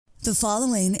The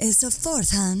following is a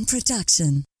Fourth Hand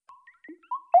production.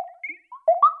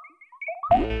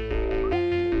 Bring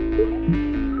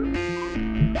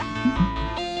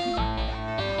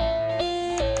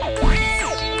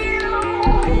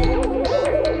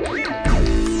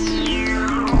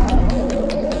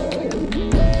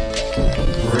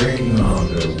on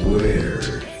the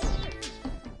weird.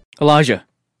 Elijah,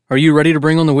 are you ready to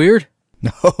bring on the weird?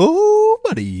 No,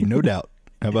 buddy, no doubt.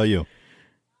 How about you?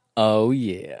 Oh,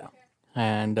 yeah.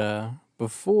 And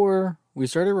before we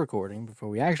started recording, before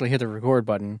we actually hit the record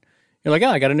button, you're like, oh,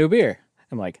 I got a new beer.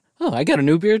 I'm like, oh, I got a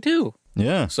new beer too.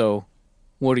 Yeah. So,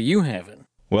 what are you having?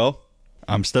 Well,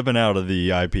 I'm stepping out of the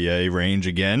IPA range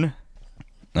again.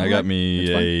 I got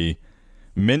me a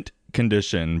Mint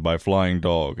Condition by Flying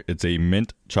Dog. It's a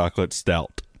mint chocolate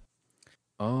stout.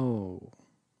 Oh,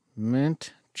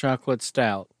 mint chocolate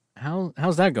stout.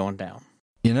 How's that going down?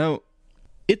 You know,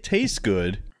 it tastes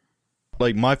good.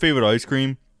 Like, my favorite ice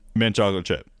cream, mint chocolate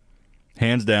chip.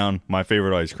 Hands down, my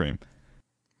favorite ice cream.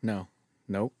 No.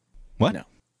 Nope. What?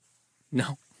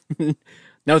 No.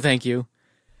 No, thank you.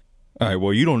 All right,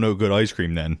 well, you don't know good ice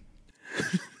cream then.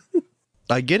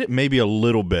 I get it maybe a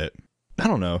little bit. I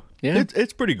don't know. Yeah?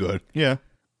 It's pretty good. Yeah.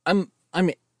 I'm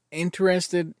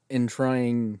interested in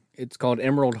trying. It's called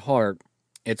Emerald Heart.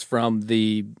 It's from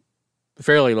the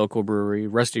fairly local brewery,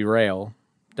 Rusty Rail,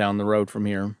 down the road from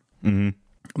here. Mm-hmm.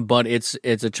 But it's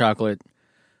a chocolate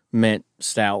mint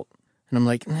stout, and I'm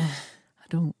like, I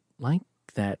don't like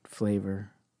that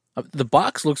flavor. The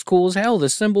box looks cool as hell. The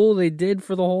symbol they did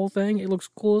for the whole thing, it looks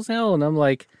cool as hell. And I'm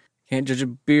like, can't judge a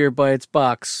beer by its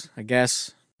box, I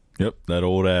guess. Yep, that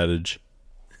old adage.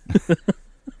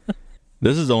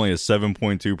 This is only a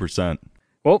 7.2%.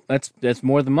 Well, that's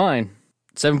more than mine.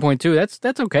 7.2.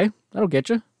 That's okay. That'll get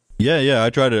you. Yeah. I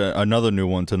tried another new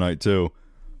one tonight too,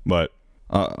 but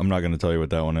I'm not going to tell you what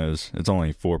that one is. It's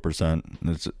only 4%.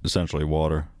 It's essentially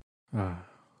water. Well,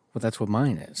 that's what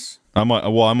mine is. I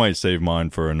might save mine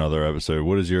for another episode.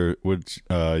 What's your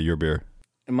beer?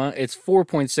 It's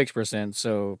 4.6%.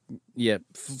 So yeah,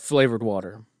 flavored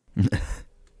water.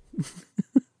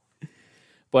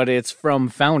 But it's from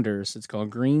Founders. It's called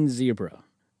Green Zebra,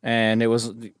 and it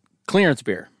was clearance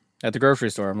beer at the grocery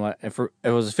store. I'm like, it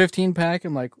was a 15-pack.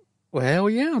 I'm like, well, hell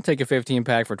yeah, I'll take a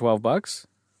 15-pack for $12.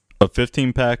 A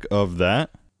 15-pack of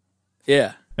that?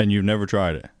 Yeah. And you've never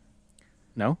tried it?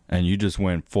 No. And you just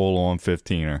went full-on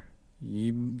 15er.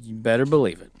 You better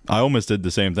believe it. I almost did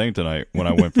the same thing tonight when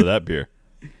I went for that beer.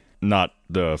 Not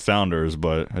the Founders,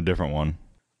 but a different one.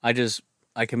 I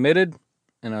committed,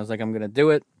 and I was like, I'm going to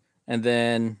do it. And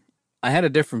then I had a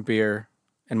different beer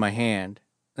in my hand,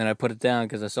 and I put it down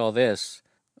because I saw this.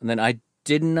 And then I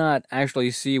did not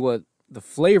actually see what the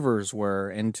flavors were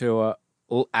until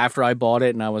after I bought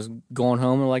it, and I was going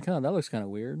home and like, oh, that looks kind of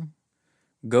weird.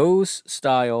 Ghost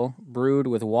style, brewed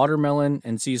with watermelon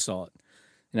and sea salt.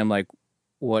 And I'm like,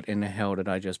 what in the hell did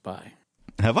I just buy?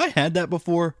 Have I had that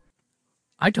before?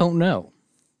 I don't know.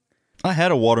 I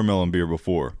had a watermelon beer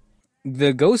before.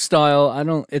 The Ghost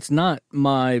style, it's not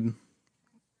my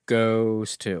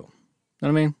Ghost to. Know what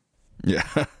I mean?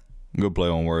 Yeah. Good play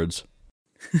on words.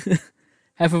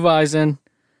 Hefeweizen,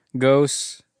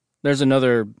 Ghost. There's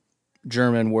another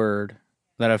German word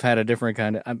that I've had a different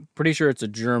kind of. I'm pretty sure it's a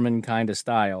German kind of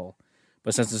style,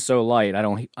 but since it's so light, I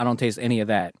don't taste any of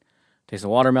that. I taste the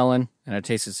watermelon and I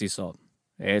taste the sea salt.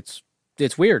 It's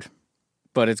weird,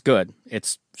 but it's good.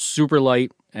 It's super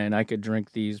light, and I could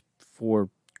drink these for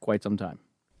quite some time.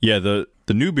 Yeah, the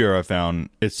new beer I found,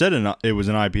 it said it was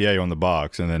an IPA on the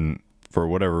box, and then for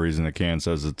whatever reason the can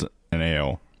says it's an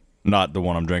ale. Not the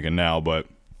one I'm drinking now, but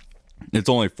it's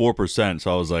only 4%,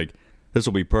 so I was like, this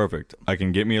will be perfect. I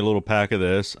can get me a little pack of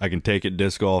this, I can take it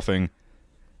disc golfing,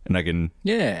 and I can...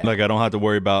 Yeah. Like, I don't have to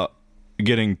worry about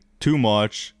getting too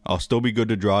much. I'll still be good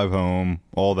to drive home,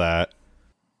 all that.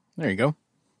 There you go.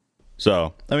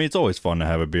 So, I mean, it's always fun to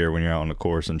have a beer when you're out on the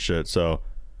course and shit, so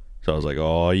I was like,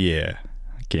 oh yeah,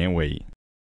 I can't wait.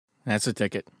 That's a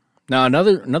ticket. Now,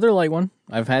 another light one.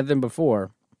 I've had them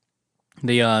before.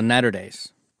 The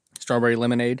Natterdays. Strawberry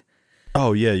lemonade.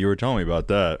 Oh, yeah, you were telling me about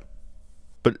that.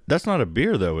 But that's not a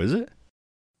beer, though, is it?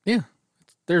 Yeah.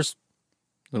 There's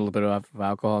a little bit of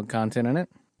alcohol content in it.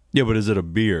 Yeah, but is it a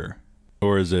beer?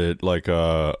 Or is it like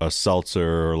a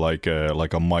seltzer or like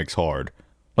a Mike's Hard?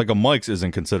 Like a Mike's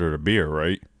isn't considered a beer,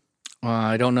 right?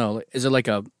 I don't know. Is it like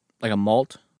a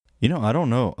malt? You know, I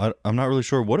don't know. I'm not really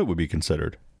sure what it would be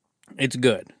considered. It's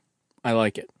good. I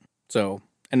like it. So,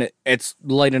 and it's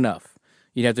light enough.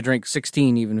 You'd have to drink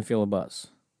 16 even to feel a buzz.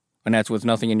 And that's with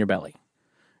nothing in your belly.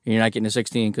 And you're not getting to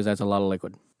 16 because that's a lot of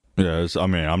liquid. Yeah,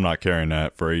 I'm not carrying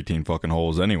that for 18 fucking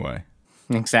holes anyway.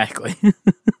 Exactly.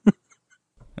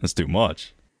 That's too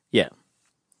much. Yeah.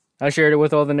 I shared it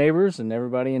with all the neighbors, and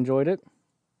everybody enjoyed it.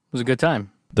 It was a good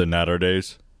time. The Natter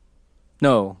days?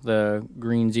 No, the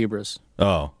green zebras.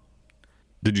 Oh.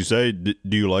 Did you say, do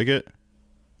you like it?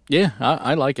 Yeah,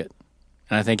 I like it.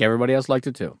 And I think everybody else liked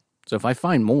it too. So if I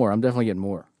find more, I'm definitely getting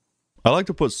more. I like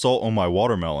to put salt on my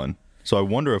watermelon, so I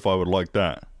wonder if I would like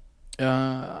that.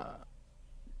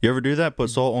 You ever do that?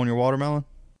 Put salt on your watermelon?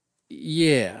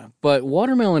 Yeah, but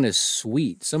watermelon is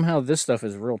sweet. Somehow this stuff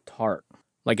is real tart.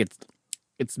 Like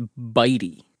it's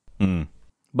bitey. Mm.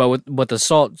 But the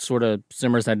salt sort of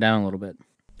simmers that down a little bit.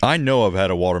 I know I've had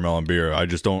a watermelon beer. I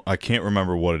can't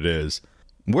remember what it is.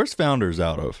 Where's Founders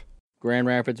out of? Grand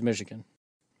Rapids, Michigan.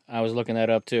 I was looking that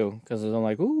up too because I'm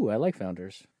like, ooh, I like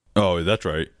Founders. Oh, that's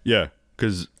right. Yeah,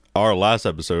 because our last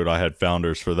episode, I had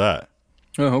Founders for that.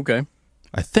 Oh, okay.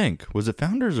 I think. Was it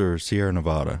Founders or Sierra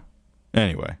Nevada?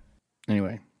 Anyway,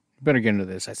 better get into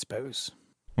this, I suppose.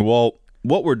 well,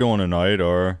 what we're doing tonight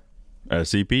are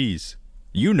SCPs.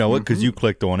 You know it because you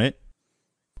clicked on it.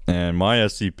 And my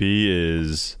SCP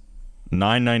is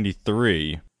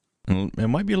 993. It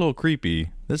might be a little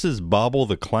creepy. This is Bobble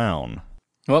the Clown.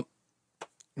 Well,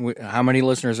 how many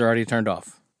listeners are already turned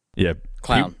off? Yeah.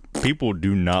 Clown. People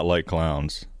do not like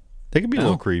clowns. They can be a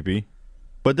little creepy.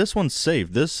 But this one's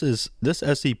safe. This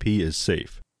SCP is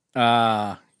safe.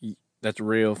 That's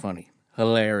real funny.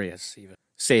 Hilarious, even.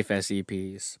 Safe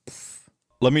SCPs.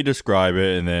 Let me describe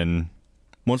it, and then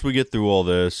once we get through all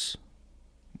this,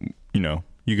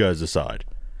 you guys decide.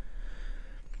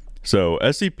 So,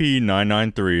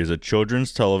 SCP-993 is a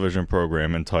children's television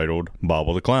program entitled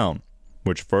Bobble the Clown,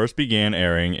 which first began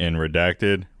airing in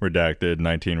Redacted,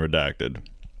 19 Redacted.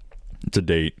 It's a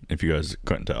date, if you guys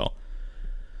couldn't tell.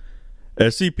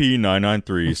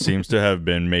 SCP-993 seems to have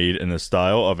been made in the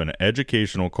style of an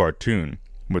educational cartoon,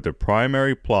 with the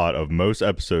primary plot of most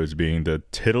episodes being the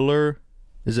titular...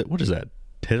 What is that?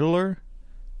 Titular?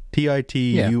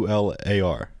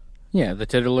 Titular. Yeah, the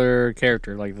titular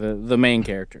character, like the main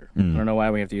character. I don't know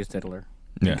why we have to use titular.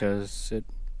 Yeah. Because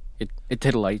it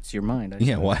titillates your mind.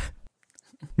 Yeah, why?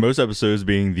 Most episodes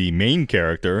being the main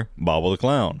character, Bobble the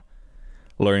Clown,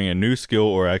 learning a new skill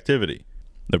or activity.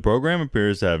 The program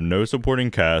appears to have no supporting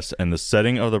cast, and the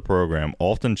setting of the program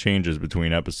often changes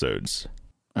between episodes.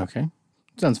 Okay.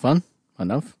 Sounds fun.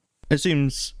 Enough. It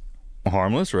seems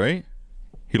harmless, right?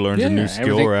 He learns a Yeah, new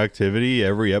skill or activity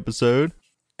every episode.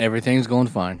 Everything's going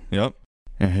fine. Yep.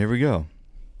 And here we go.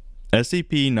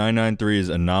 SCP-993's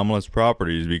anomalous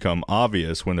properties become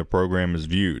obvious when the program is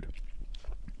viewed.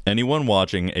 Anyone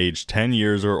watching aged 10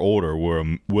 years or older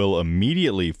will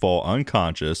immediately fall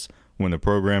unconscious when the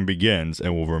program begins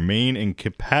and will remain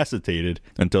incapacitated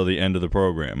until the end of the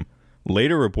program,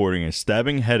 later reporting a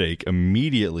stabbing headache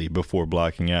immediately before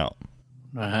blacking out.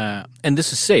 And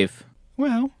this is safe.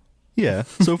 Well, yeah,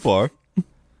 so far.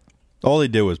 All they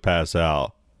did was pass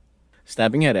out.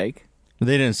 Stabbing headache.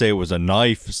 They didn't say it was a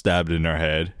knife stabbed in their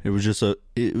head. It was just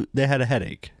they had a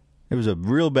headache. It was a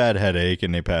real bad headache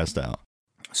and they passed out.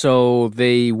 So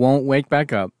they won't wake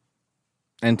back up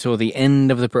until the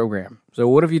end of the program. So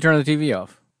what if you turn the TV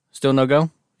off? Still no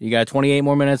go? You got 28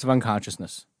 more minutes of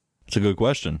unconsciousness. It's a good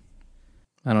question.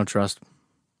 I don't trust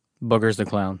Boogers the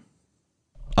Clown.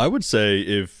 I would say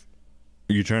if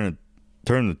you turn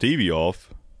the TV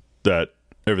off, that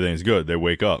everything's good. They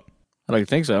wake up. I'd like to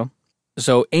think so.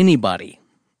 So anybody,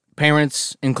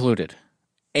 parents included,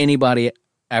 anybody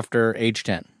after age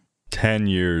 10. 10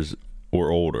 years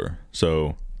or older.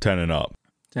 So 10 and up.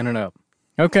 10 and up.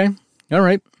 Okay. All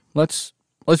right. Let's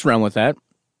run with that.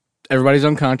 Everybody's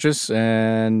unconscious,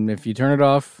 and if you turn it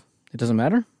off, it doesn't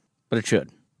matter, but it should.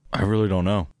 I really don't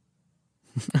know.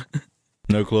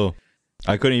 No clue.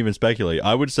 I couldn't even speculate.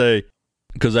 I would say,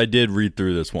 because I did read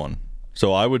through this one,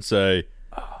 so I would say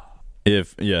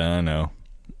I know.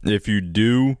 If you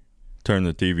do turn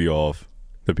the TV off,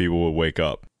 the people will wake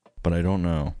up. But I don't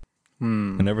know.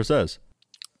 It never says.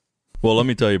 Well, let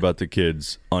me tell you about the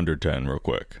kids under 10 real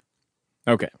quick.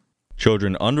 Okay.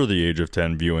 Children under the age of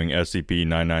 10 viewing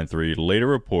SCP-993 later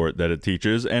report that it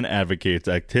teaches and advocates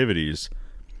activities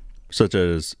such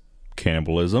as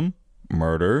cannibalism,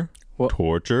 murder,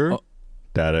 torture,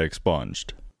 data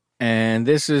expunged. And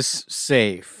this is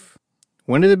safe.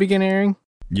 When did it begin airing?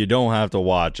 You don't have to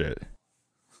watch it.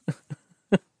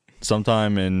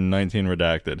 Sometime in 19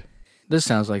 Redacted. This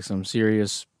sounds like some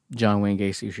serious John Wayne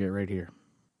Gacy shit right here.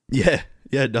 Yeah,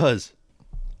 it does.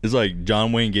 It's like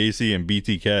John Wayne Gacy and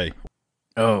BTK.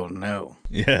 Oh, no.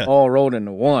 Yeah. All rolled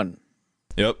into one.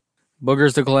 Yep.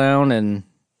 Boogers the Clown and...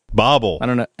 Bobble. I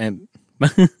don't know. And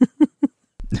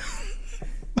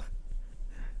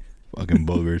Fucking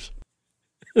boogers.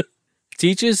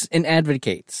 Teaches and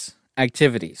advocates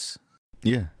activities.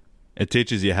 Yeah. It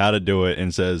teaches you how to do it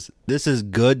and says, this is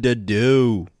good to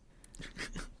do.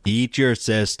 Eat your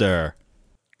sister.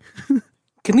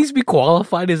 Can these be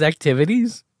qualified as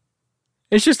activities?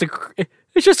 It's just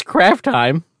craft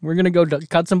time. We're gonna go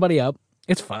cut somebody up.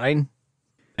 It's fine.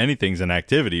 Anything's an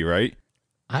activity, right?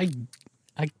 I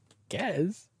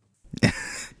guess.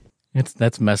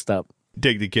 That's messed up.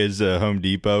 Take the kids to Home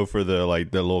Depot for the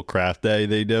little craft day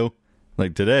they do.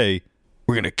 Like today,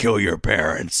 we're gonna kill your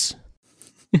parents.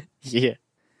 Yeah.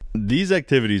 These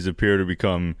activities appear to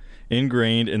become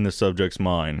ingrained in the subject's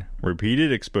mind.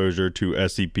 Repeated exposure to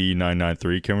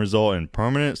SCP-993 can result in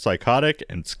permanent psychotic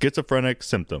and schizophrenic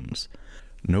symptoms.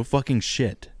 No fucking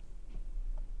shit.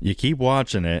 You keep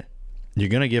watching it, you're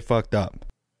gonna get fucked up.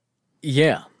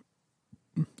 Yeah.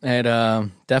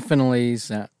 It definitely...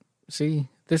 See,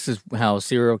 this is how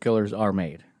serial killers are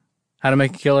made. How to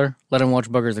make a killer? Let him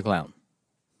watch Buggers the Clown.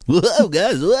 Whoa,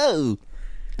 guys, whoa.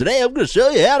 Today I'm gonna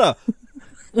show you how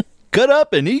to cut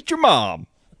up and eat your mom.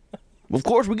 Of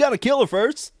course, we gotta kill her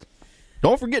first.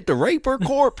 Don't forget to rape her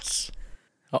corpse.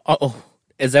 Uh-oh.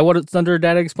 Is that what it's under,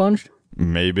 Data Expunged?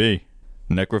 Maybe.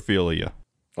 Necrophilia.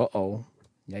 Uh-oh.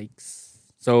 Yikes.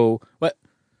 So, what?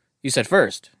 You said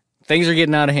first. Things are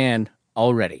getting out of hand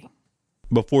already.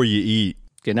 Before you eat.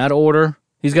 Getting out of order.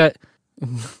 He's got...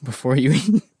 Before you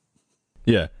eat.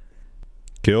 Yeah.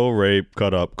 Kill, rape,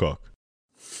 cut up, cook.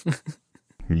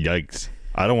 Yikes.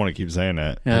 I don't want to keep saying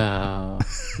that.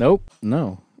 Nope.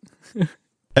 No.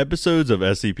 Episodes of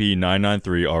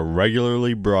SCP-993 are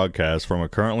regularly broadcast from a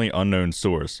currently unknown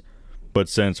source, but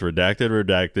since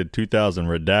redacted 2000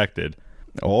 redacted,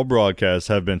 all broadcasts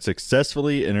have been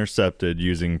successfully intercepted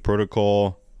using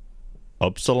Protocol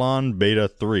Upsilon Beta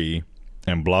 3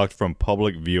 and blocked from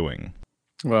public viewing.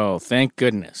 Well, thank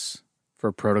goodness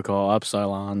for Protocol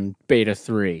Upsilon Beta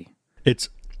 3. It's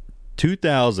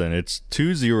 2000. It's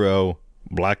 20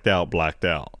 blacked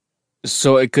out.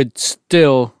 So it could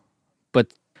still, but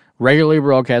regularly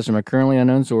broadcast from a currently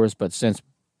unknown source, but since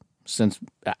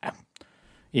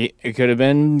it could have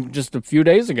been just a few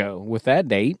days ago with that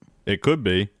date. It could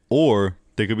be, or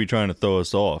they could be trying to throw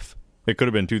us off. It could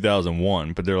have been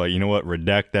 2001, but they're like, you know what?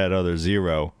 Redact that other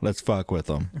 0. Let's fuck with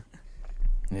them.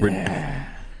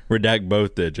 Redact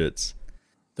both digits.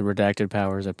 The redacted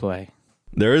powers at play.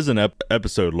 There is an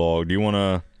episode log. Do you want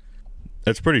to...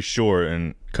 It's pretty short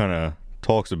and kind of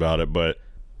talks about it, but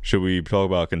should we talk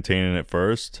about containing it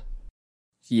first?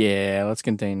 Yeah, let's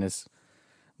contain this.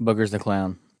 Buggers the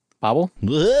Clown. Bobble?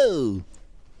 Whoa!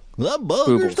 The Buggers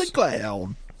Boobles. the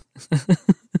Clown.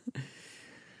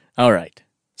 All right.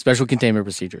 Special containment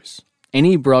procedures.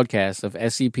 Any broadcasts of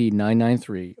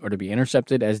SCP-993 are to be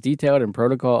intercepted as detailed in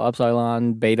Protocol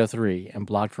Upsilon Beta 3 and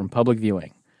blocked from public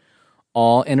viewing.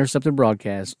 All intercepted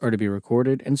broadcasts are to be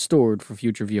recorded and stored for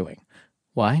future viewing.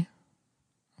 Why?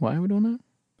 Why are we doing that?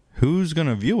 Who's going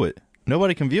to view it?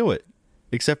 Nobody can view it.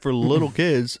 Except for little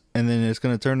kids, and then it's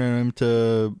going to turn them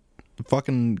into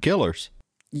fucking killers.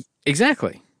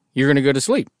 Exactly. You're going to go to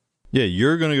sleep. Yeah,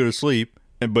 you're going to go to sleep,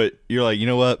 but you're like, you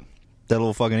know what? That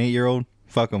little fucking 8-year-old?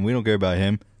 Fuck him. We don't care about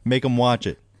him. Make him watch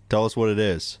it. Tell us what it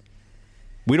is.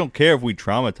 We don't care if we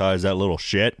traumatize that little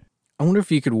shit. I wonder if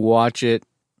you could watch it.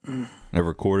 A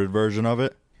recorded version of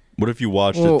it? What if you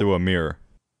watched it through a mirror?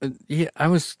 Yeah, I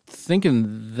was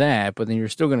thinking that, but then you're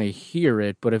still going to hear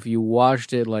it. But if you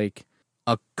watched it like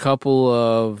a couple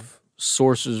of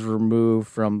sources removed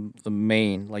from the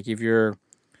main, like if you're...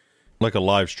 Like a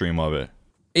live stream of it.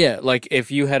 Yeah, like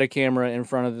if you had a camera in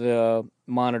front of the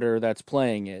monitor that's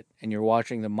playing it, and you're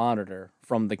watching the monitor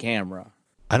from the camera.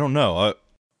 I don't know.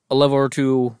 A level or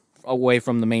two away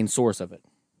from the main source of it.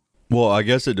 Well, I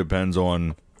guess it depends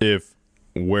on if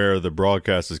where the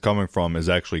broadcast is coming from is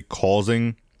actually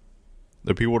causing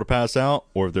the people to pass out,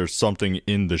 or if there's something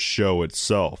in the show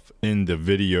itself, in the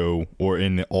video or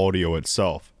in the audio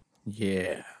itself.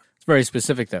 Yeah. It's very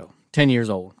specific, though. 10 years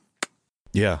old.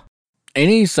 Yeah.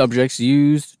 Any subjects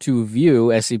used to view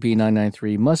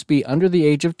SCP-993 must be under the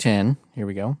age of 10, here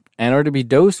we go, and are to be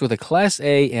dosed with a Class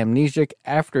A amnesic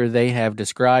after they have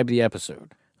described the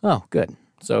episode. Oh, good.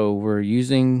 So we're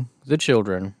using the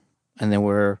children, and then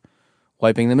we're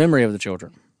wiping the memory of the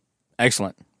children.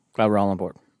 Excellent. Glad we're all on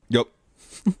board. Yep.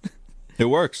 It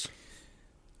works.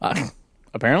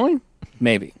 Apparently?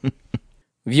 Maybe.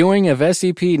 Viewing of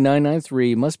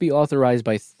SCP-993 must be authorized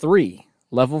by 3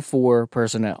 Level 4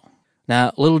 personnel.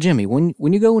 Now, little Jimmy, when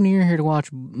you go in here to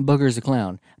watch Buggers the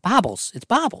Clown, Bobbles, it's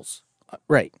Bobbles.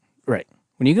 Right.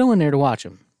 When you go in there to watch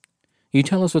him, you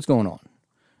tell us what's going on,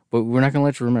 but we're not going to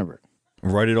let you remember it.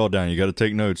 Write it all down. You got to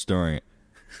take notes during it.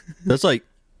 That's like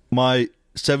my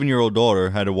 7-year-old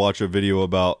daughter had to watch a video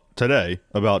today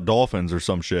about dolphins or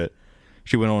some shit.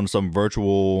 She went on some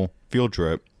virtual field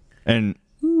trip, and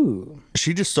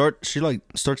she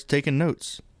starts taking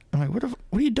notes. I'm like, what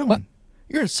are you doing? What?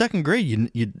 You're in 2nd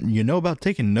grade. You know about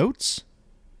taking notes?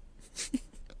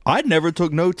 I never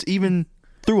took notes even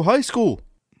through high school.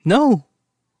 No.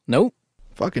 Nope.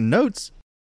 Fucking notes.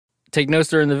 Take notes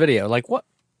during the video. Like what?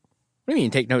 What do you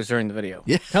mean take notes during the video?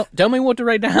 Yeah. Tell me what to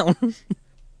write down.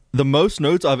 The most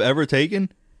notes I've ever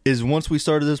taken is once we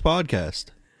started this podcast.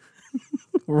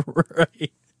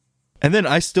 Right. And then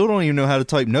I still don't even know how to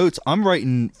type notes. I'm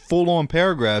writing full-on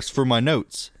paragraphs for my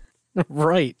notes.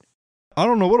 Right. I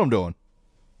don't know what I'm doing.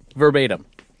 Verbatim.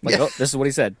 Like, oh, this is what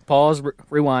he said. Pause,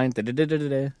 rewind,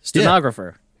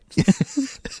 stenographer. Yeah.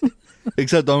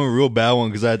 Except I'm a real bad one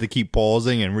because I had to keep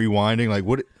pausing and rewinding. Like,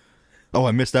 what? Oh,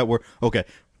 I missed that word. Okay.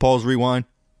 Pause, rewind.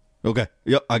 Okay.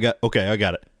 Yep, I got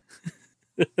it.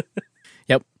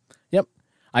 Yep.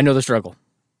 I know the struggle.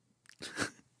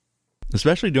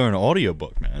 Especially during an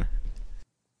audiobook, man.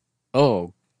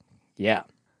 Oh, yeah.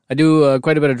 I do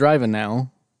quite a bit of driving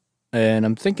now. And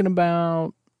I'm thinking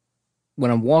about,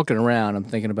 when I'm walking around, I'm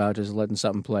thinking about just letting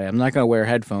something play. I'm not going to wear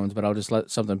headphones, but I'll just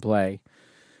let something play.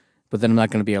 But then I'm not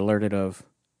going to be alerted of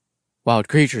wild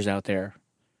creatures out there.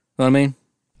 Know what I mean?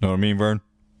 Know what I mean, Vern?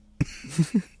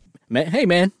 Hey,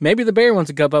 man, maybe the bear wants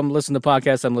to come up and listen to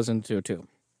podcasts I'm listening to, too.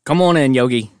 Come on in,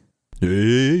 Yogi.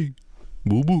 Hey,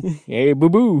 boo-boo. Hey,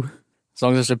 boo-boo. As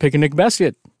long as it's a picnic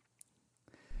basket.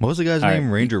 What was the guy's name?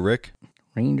 Right. Ranger Rick?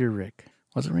 Ranger Rick.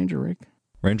 Was it Ranger Rick?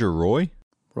 Ranger Roy?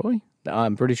 Roy?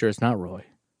 I'm pretty sure it's not Roy.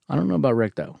 I don't know about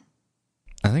Rick, though.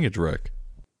 I think it's Rick.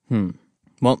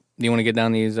 Well, do you want to get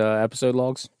down these episode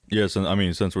logs? Yes, and I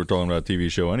mean, since we're talking about a TV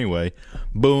show anyway,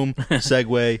 boom,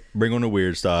 segue, bring on the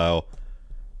weird style.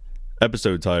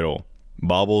 Episode title,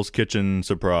 Bobble's Kitchen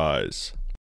Surprise.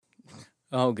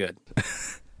 Oh, good.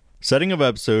 Setting of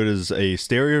episode is a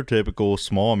stereotypical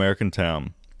small American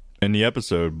town. In the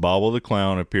episode, Bobble the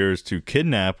Clown appears to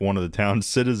kidnap one of the town's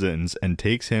citizens and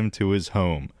takes him to his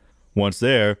home. Once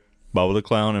there, Bobble the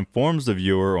Clown informs the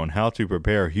viewer on how to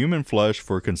prepare human flesh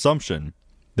for consumption,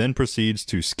 then proceeds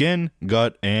to skin,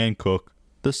 gut, and cook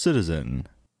the citizen.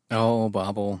 Oh,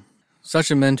 Bobble. Such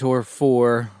a mentor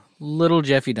for little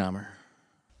Jeffy Dahmer.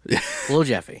 Little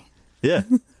Jeffy. Yeah.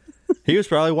 He was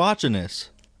probably watching this.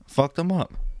 Fucked him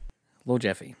up. Little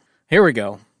Jeffy. Here we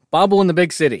go. Bobble in the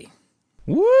big city.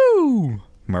 Woo!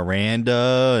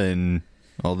 Miranda and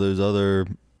all those other...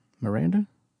 Miranda?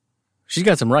 She's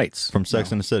got some rights. From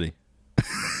Sex and the City.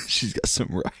 She's got some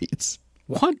rights.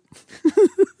 What?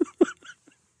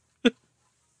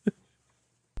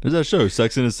 There's that show,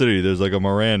 Sex and the City. There's like a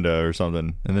Miranda or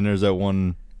something. And then there's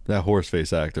that horse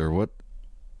face actor. What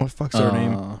fuck's her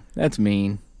name? That's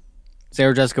mean.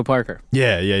 Sarah Jessica Parker.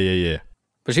 Yeah.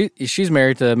 But she's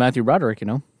married to Matthew Broderick, you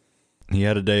know. He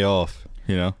had a day off,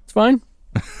 you know. It's fine.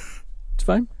 It's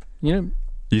fine. You know.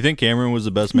 Do you think Cameron was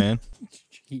the best man?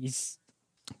 Jeez.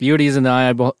 Beauty is in the eye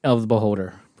of the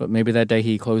beholder. But maybe that day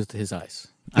he closed his eyes.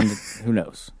 Who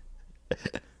knows?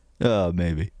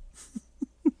 Maybe.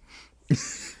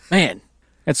 Man,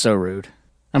 that's so rude.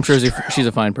 I'm sure she's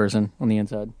a fine person on the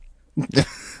inside.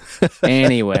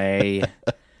 Anyway,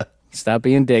 stop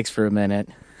being dicks for a minute.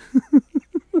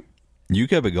 You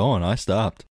kept it going. I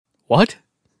stopped. What?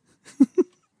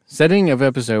 Setting of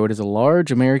episode is a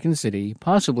large American city,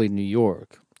 possibly New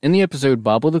York. In the episode,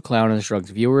 Bobble the Clown instructs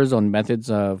viewers on methods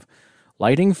of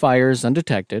lighting fires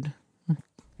undetected.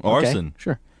 Arson. Okay,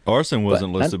 sure. Arson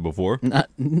wasn't listed before.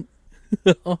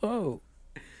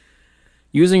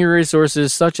 Using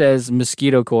resources such as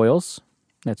mosquito coils.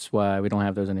 That's why we don't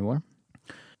have those anymore.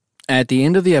 At the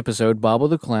end of the episode, Bobble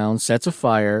the Clown sets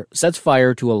fire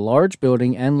to a large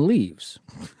building and leaves.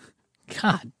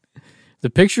 God. The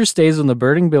picture stays on the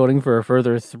burning building for a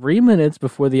further 3 minutes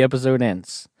before the episode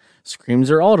ends.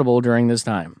 Screams are audible during this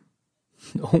time.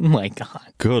 Oh my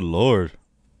God. Good Lord.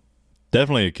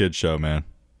 Definitely a kid's show, man.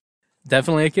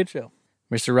 Definitely a kid show.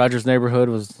 Mr. Rogers' Neighborhood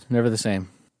was never the same.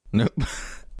 Nope.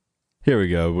 Here we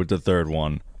go with the third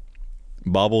one.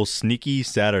 Bobble's Sneaky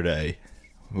Saturday.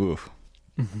 Oof.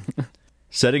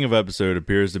 Setting of episode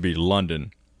appears to be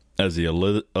London, as the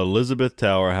Elizabeth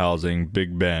Tower housing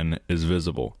Big Ben is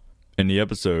visible. In the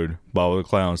episode, Bobble the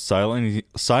Clown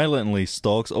silently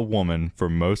stalks a woman for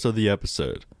most of the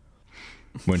episode.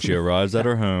 When she arrives at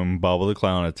her home, Bobble the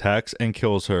Clown attacks and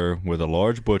kills her with a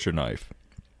large butcher knife.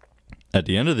 At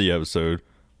the end of the episode,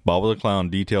 Bobble the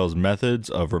Clown details methods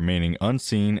of remaining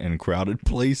unseen in crowded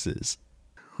places.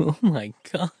 Oh my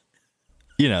God.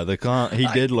 You know, he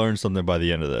did learn something by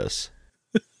the end of this.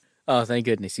 Oh, thank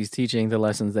goodness. He's teaching the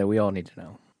lessons that we all need to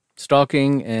know.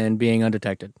 stalking and being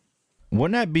undetected.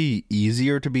 Wouldn't that be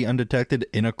easier to be undetected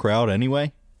in a crowd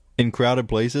anyway? In crowded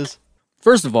places?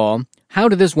 First of all, how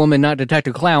did this woman not detect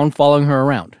a clown following her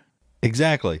around?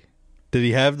 Exactly. Did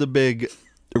he have the big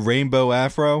rainbow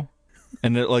afro?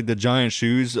 And the giant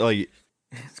shoes?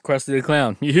 It's Krusty the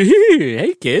Clown.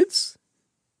 Hey, kids.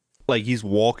 Like he's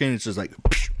walking, it's just like...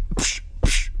 Psh, psh,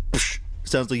 psh, psh.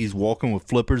 Sounds like he's walking with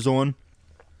flippers on.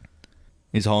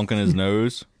 He's honking his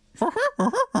nose.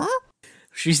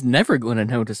 She's never going to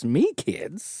notice me,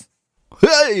 kids.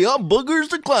 Hey, I'm Boogers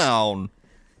the Clown.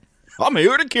 I'm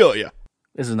here to kill you.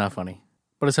 This is not funny,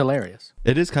 but it's hilarious.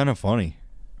 It is kind of funny.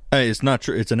 Hey, it's not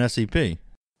true. It's an SCP.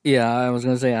 Yeah, I was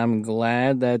going to say, I'm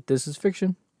glad that this is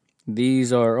fiction.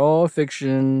 These are all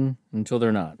fiction until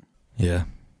they're not. Yeah. Know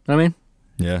what I mean?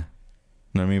 Yeah.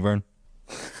 Know what I mean, Vern?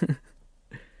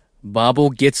 Bobble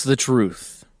gets the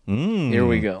truth. Here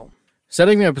we go.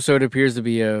 Setting the episode appears to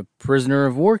be a prisoner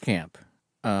of war camp.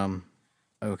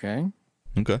 Okay.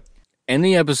 Okay. In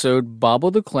the episode, Bobble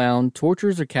the Clown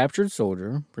tortures a captured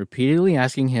soldier, repeatedly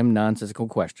asking him nonsensical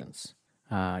questions.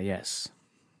 Yes.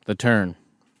 The turn.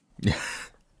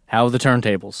 How are the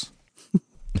turntables?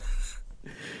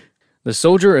 The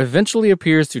soldier eventually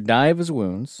appears to die of his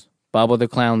wounds. Bobble the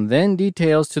Clown then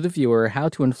details to the viewer how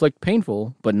to inflict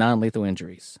painful but non-lethal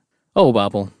injuries. Oh,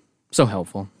 Bobble. So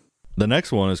helpful. The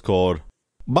next one is called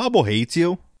Bobble Hates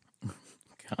You.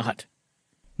 God.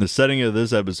 The setting of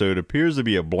this episode appears to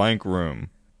be a blank room.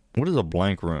 What is a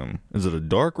blank room? Is it a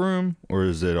dark room or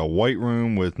is it a white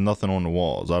room with nothing on the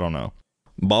walls? I don't know.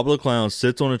 Bobble the Clown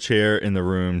sits on a chair in the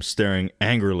room staring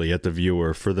angrily at the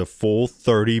viewer for the full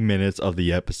 30 minutes of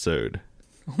the episode.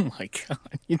 Oh my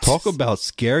God. Talk about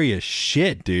scary as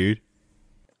shit, dude.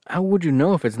 How would you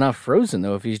know if it's not frozen,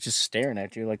 though, if he's just staring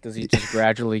at you? Like, does he just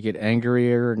gradually get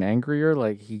angrier and angrier?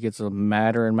 Like, he gets a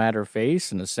madder and madder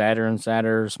face and a sadder and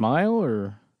sadder smile,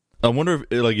 or... I wonder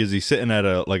if, is he sitting at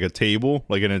a table,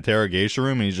 like an interrogation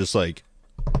room, and he's just like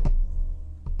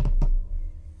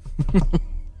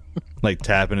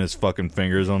tapping his fucking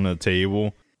fingers on the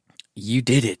table. You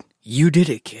did it. You did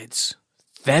it, kids.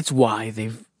 That's why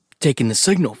they've taken the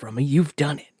signal from me. You've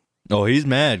done it. Oh, he's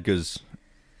mad because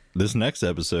this next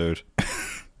episode.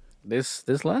 This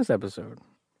last episode.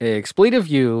 Expletive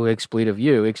you, expletive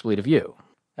you, expletive you.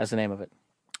 That's the name of it.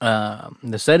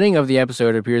 The setting of the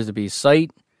episode appears to be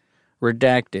Site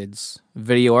Redacted's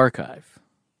video archive.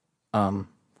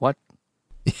 What?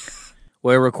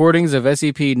 Where recordings of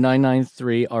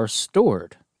SCP-993 are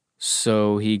stored.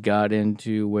 So he got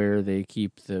into where they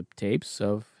keep the tapes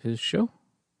of his show?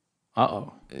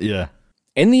 Uh-oh. Yeah.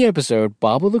 In the episode,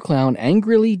 Bobble the Clown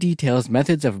angrily details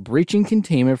methods of breaching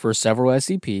containment for several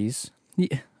SCPs.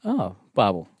 Oh,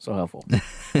 Bobble. So helpful.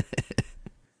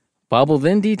 Bobble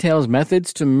then details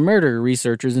methods to murder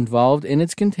researchers involved in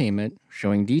its containment,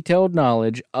 showing detailed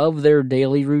knowledge of their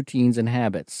daily routines and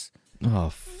habits. Oh,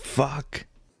 fuck.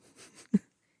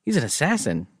 He's an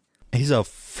assassin. He's a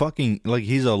fucking,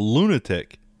 he's a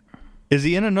lunatic. Is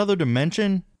he in another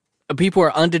dimension? People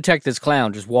are undetected as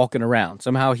clown just walking around.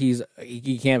 Somehow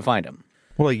he can't find him.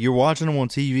 Well, you're watching him on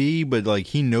TV, but,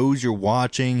 he knows you're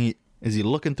watching. Is he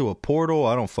looking through a portal?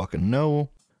 I don't fucking know.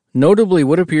 Notably,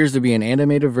 what appears to be an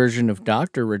animated version of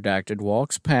Dr. Redacted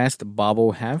walks past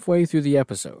Bobble halfway through the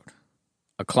episode.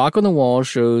 A clock on the wall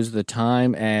shows the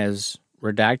time as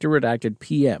Redacted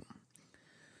PM.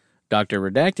 Dr.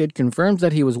 Redacted confirms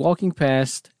that he was walking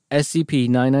past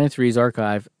SCP-993's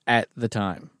archive at the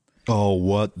time. Oh,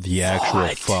 what the actual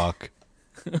fuck?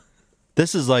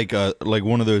 This is like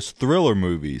one of those thriller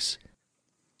movies.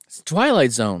 It's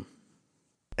Twilight Zone.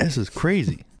 This is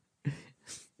crazy.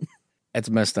 It's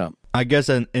messed up. I guess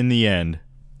in the end,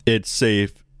 it's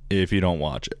safe if you don't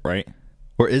watch it, right?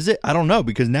 Or is it? I don't know,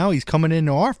 because now he's coming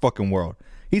into our fucking world.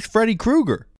 He's Freddy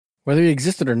Krueger. Whether he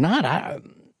existed or not,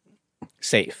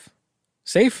 safe.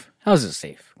 Safe? How's it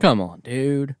safe? Come on,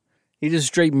 dude. He just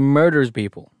straight murders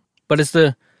people. But it's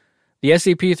the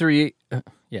SCP-3...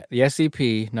 the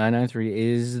SCP-993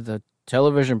 is the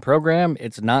television program.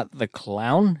 It's not the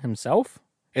clown himself.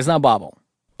 It's not Bobble.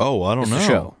 Oh, I don't know. It's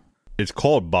the show. It's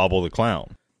called Bobble the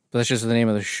Clown. But that's just the name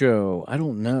of the show. I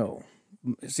don't know.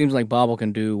 It seems like Bobble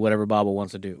can do whatever Bobble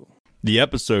wants to do. The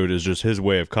episode is just his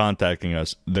way of contacting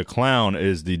us. The clown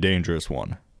is the dangerous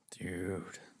one. Dude.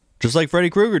 Just like Freddy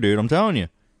Krueger, dude. I'm telling you.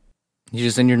 He's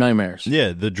just in your nightmares.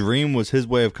 Yeah, the dream was his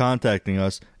way of contacting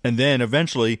us. And then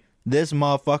eventually, this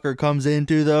motherfucker comes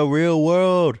into the real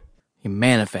world. He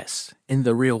manifests in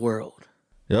the real world.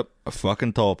 Yep, a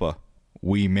fucking tulpa.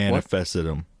 We manifested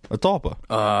him. A tulpa.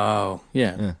 Oh,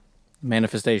 yeah.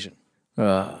 Manifestation.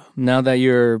 Now that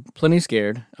you're plenty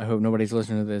scared, I hope nobody's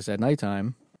listening to this at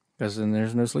nighttime, Because then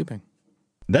there's no sleeping.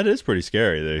 That is pretty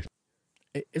scary.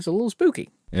 It's a little spooky.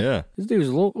 Yeah. This dude's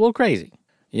a little crazy.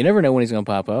 You never know when he's going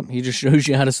to pop up. He just shows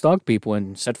you how to stalk people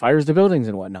and set fires to buildings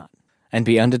and whatnot. And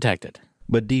be undetected.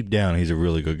 But deep down, he's a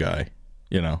really good guy.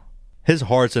 You know? His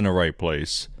heart's in the right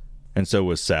place. And so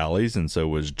was Sally's, and so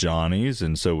was Johnny's,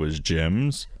 and so was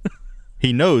Jim's.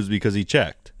 He knows because he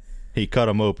checked. He cut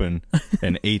them open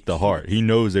and ate the heart. He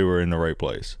knows they were in the right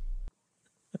place.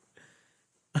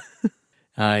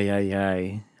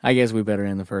 Aye. I guess we better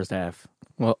end the first half.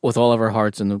 Well, with all of our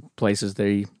hearts in the places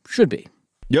they should be.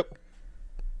 Yep.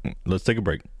 Let's take a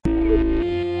break.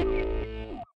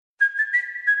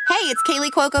 Hey, it's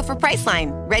Kaylee Cuoco for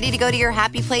Priceline. Ready to go to your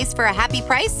happy place for a happy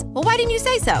price? Well, why didn't you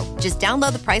say so? Just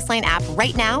download the Priceline app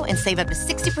right now and save up to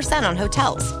 60% on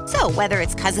hotels. So whether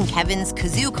it's Cousin Kevin's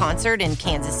Kazoo Concert in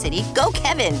Kansas City, go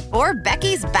Kevin, or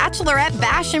Becky's Bachelorette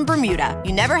Bash in Bermuda,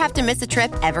 you never have to miss a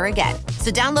trip ever again.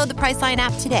 So download the Priceline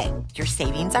app today. Your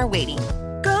savings are waiting.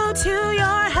 Go to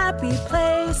your happy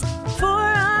place for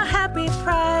a happy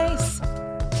price.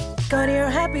 Go to your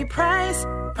happy price,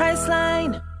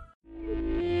 Priceline.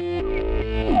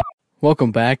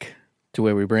 Welcome back to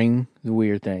where we bring the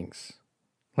weird things.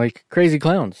 Like crazy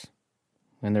clowns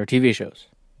and their TV shows.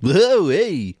 Whoa,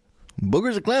 hey.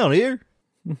 Booger's a clown here.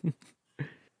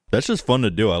 That's just fun to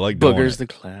do. I like doing Booger's it. the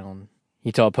clown.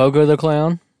 He taught Pogo the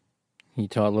clown. He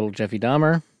taught little Jeffy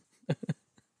Dahmer.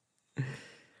 There's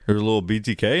a little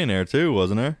BTK in there too,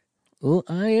 wasn't there? Well,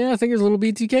 yeah, I think there's a little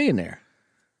BTK in there.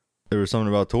 There was something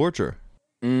about torture.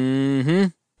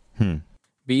 Mm-hmm.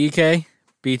 BEK,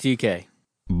 BTK.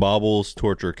 Bobbles,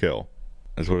 torture, kill.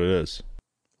 That's what it is.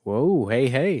 Whoa,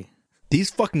 hey. These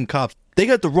fucking cops, they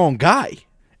got the wrong guy.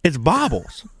 It's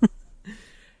Bobbles.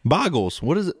 Boggles.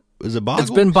 What is it? Is it Boggles?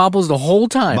 It's been Bobbles the whole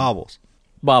time. Bobbles.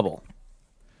 Bobble.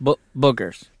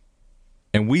 Boogers.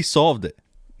 And we solved it.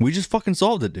 We just fucking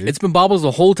solved it, dude. It's been Bobbles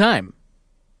the whole time.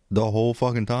 The whole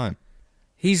fucking time.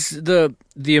 He's the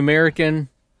American.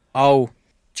 Oh,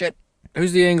 shit.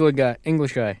 Who's the English guy?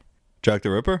 Jack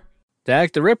the Ripper?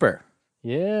 Jack the Ripper.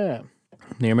 Yeah.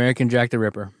 The American Jack the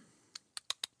Ripper.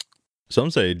 Some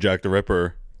say Jack the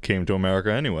Ripper came to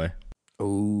America anyway.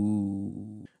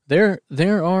 Ooh. There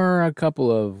are a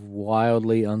couple of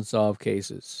wildly unsolved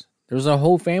cases. There's a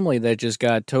whole family that just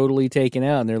got totally taken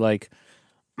out, and they're like,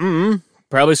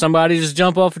 probably somebody just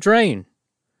jumped off a train.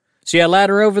 See that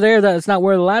ladder over there? That's not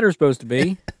where the ladder's supposed to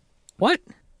be. What?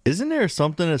 Isn't there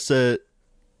something that said,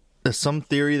 some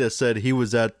theory that said he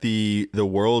was at the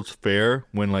World's Fair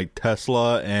when like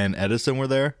Tesla and Edison were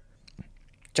there?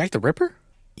 Jack the Ripper?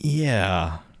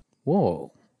 Yeah.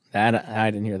 Whoa.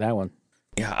 I didn't hear that one.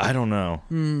 Yeah, I don't know.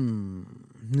 I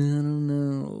don't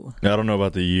know. I don't know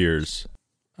about the years.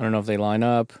 I don't know if they line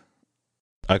up.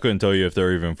 I couldn't tell you if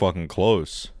they're even fucking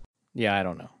close. Yeah, I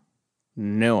don't know.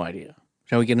 No idea.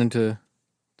 Shall we get into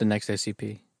the next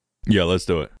SCP? Yeah, let's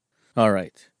do it. All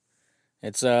right.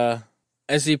 It's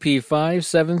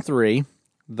SCP-573,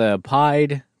 the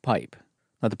Pied Pipe.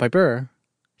 Not the Piper,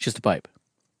 just the pipe.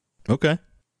 Okay.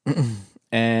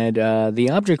 And the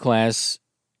object class,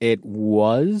 it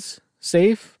was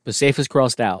safe, but safe is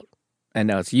crossed out. And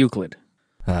now it's Euclid.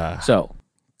 So,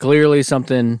 clearly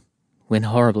something went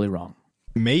horribly wrong.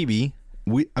 Maybe.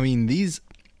 These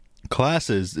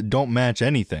classes don't match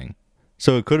anything.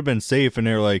 So it could have been safe, and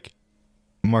they're like,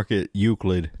 mark it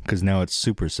Euclid, because now it's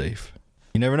super safe.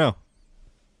 You never know.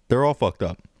 They're all fucked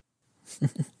up.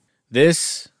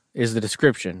 This is the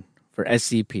description for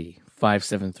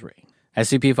SCP-573.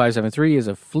 SCP-573 is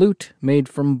a flute made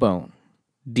from bone.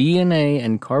 DNA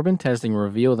and carbon testing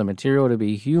reveal the material to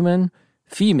be human,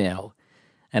 female,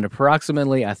 and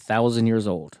approximately 1,000 years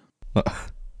old.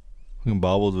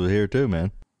 Bobbles was here too,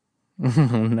 man.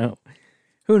 No.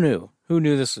 Who knew? Who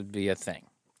knew this would be a thing?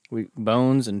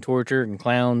 Bones and torture and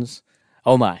clowns.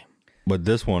 Oh my. But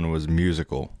this one was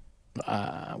musical.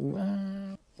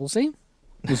 We'll see.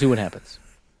 We'll see what happens.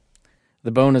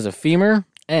 The bone is a femur,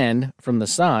 and from the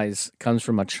size, comes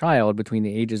from a child between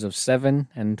the ages of 7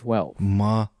 and 12.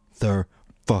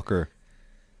 Motherfucker.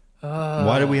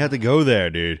 Why did we have to go there,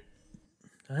 dude?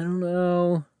 I don't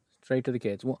know. Straight to the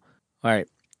kids. Well, all right.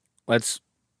 Let's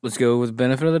go with the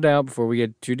benefit of the doubt before we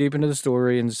get too deep into the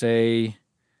story and say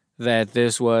that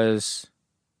this was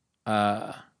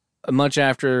much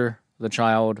after the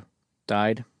child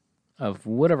died of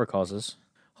whatever causes.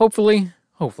 Hopefully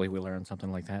we learn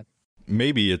something like that.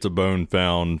 Maybe it's a bone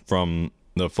found from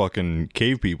the fucking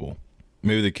cave people.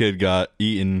 Maybe the kid got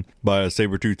eaten by a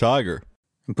saber-toothed tiger.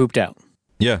 And pooped out.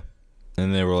 Yeah.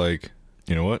 And they were like,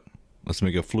 you know what? Let's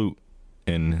make a flute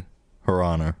in her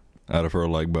honor out of her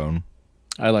leg bone.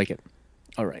 I like it.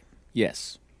 All right.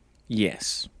 Yes.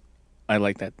 I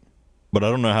like that But I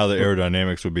don't know how the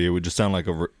aerodynamics would be. It would just sound like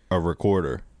a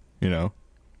recorder, you know?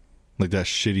 Like that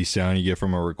shitty sound you get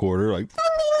from a recorder. Like,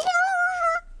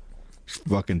 it's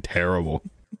fucking terrible.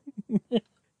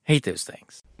 Hate those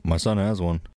things. My son has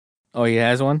one. Oh, he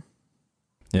has one?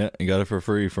 Yeah, he got it for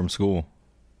free from school.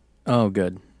 Oh,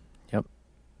 good. Yep.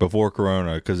 Before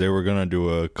Corona, because they were going to do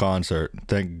a concert.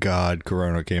 Thank God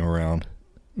Corona came around.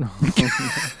 They're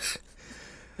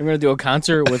going to do a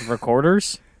concert with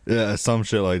recorders? Yeah, some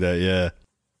shit like that, yeah.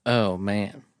 Oh,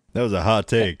 man. That was a hot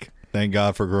take. Thank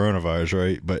God for coronavirus,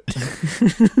 right? But,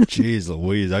 jeez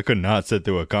Louise, I could not sit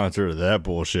through a concert of that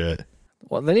bullshit.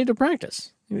 Well, they need to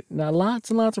practice. Not lots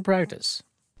and lots of practice.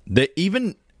 They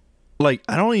even, like,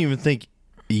 I don't even think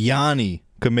Yanni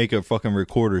could make a fucking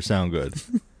recorder sound good.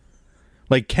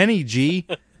 Like, Kenny G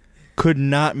could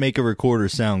not make a recorder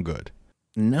sound good.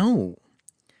 No.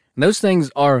 Those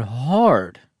things are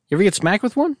hard. You ever get smacked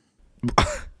with one?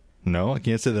 No, I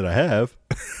can't say that I have.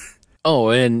 Oh,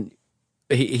 and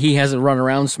he hasn't run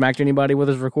around and smacked anybody with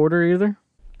his recorder either?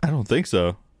 I don't think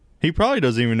so. He probably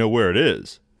doesn't even know where it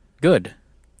is. Good.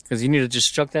 Because you need to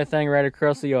just chuck that thing right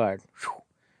across the yard.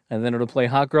 And then it'll play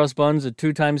hot cross buns at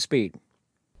 2 times speed.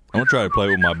 I'm going to try to play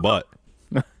with my butt.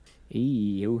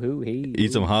 Eat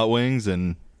Eat some hot wings,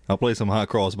 and I'll play some hot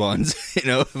cross buns. You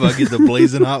know, if I get the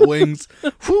blazing hot wings.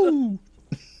 Whoo!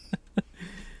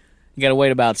 You got to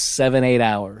wait about 7-8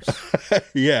 hours.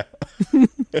 Yeah.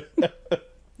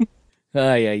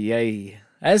 Ay, ay, ay.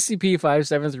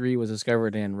 SCP-573 was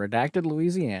discovered in redacted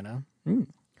Louisiana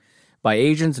by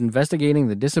agents investigating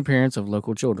the disappearance of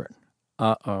local children.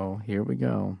 Uh-oh, here we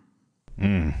go.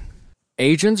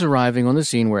 Agents arriving on the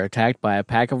scene were attacked by a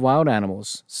pack of wild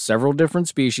animals, several different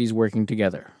species working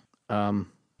together.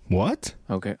 What?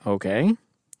 Okay.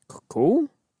 Cool.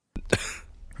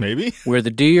 Maybe? Where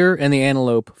the deer and the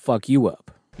antelope fuck you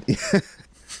up.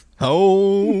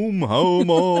 Home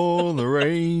on the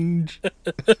range.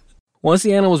 Once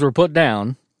the animals were put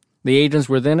down, the agents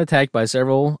were then attacked by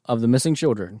several of the missing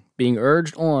children, being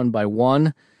urged on by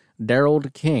one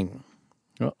Daryl King.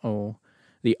 Uh-oh.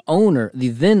 The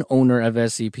then owner of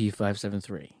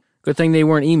SCP-573. Good thing they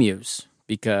weren't emus,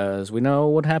 because we know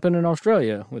what happened in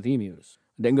Australia with emus.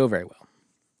 It didn't go very well.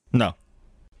 No.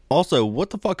 Also,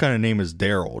 what the fuck kind of name is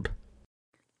Daryl?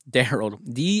 Daryl.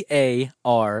 D-A-R-A-L-D.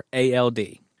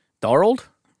 Darald?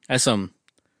 That's some...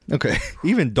 Okay.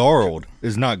 Even Darald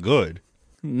is not good.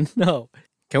 No.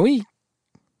 Can we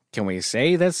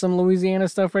say that's some Louisiana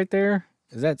stuff right there?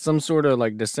 Is that some sort of,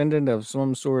 like, descendant of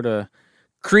some sort of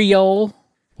Creole?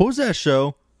 What was that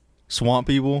show? Swamp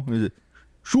People? Is it?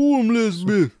 Show 'em,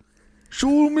 Elizabeth.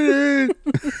 Show 'em it.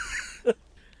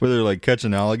 Where they're, like,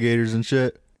 catching alligators and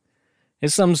shit?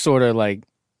 It's some sort of, like,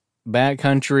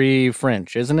 backcountry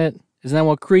French, isn't it? Isn't that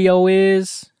what Creole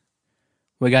is?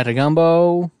 We got the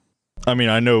gumbo. I mean,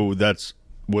 I know that's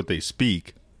what they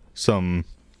speak. Some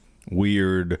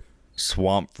weird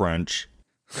swamp French.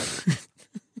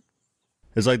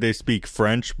 It's like they speak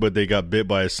French, but they got bit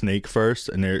by a snake first,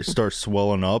 and they start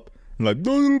swelling up. And like,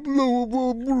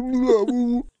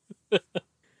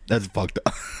 that's fucked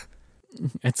up.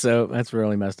 That's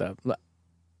really messed up.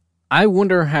 I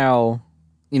wonder how,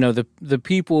 the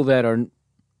people that are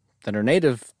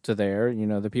native to there,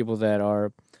 the people that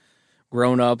are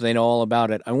grown up, they know all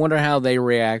about it. I wonder how they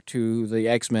react to the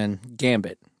X-Men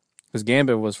Gambit, because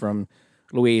Gambit was from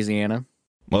Louisiana.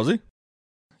 Was he?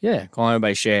 Yeah, calling him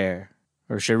by Cher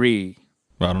or Cherie.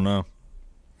 I don't know.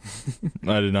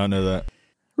 I did not know that.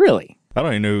 Really? I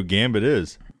don't even know who Gambit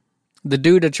is. The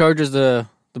dude that charges the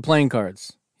playing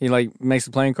cards. He makes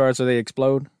the playing cards so they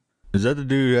explode. Is that the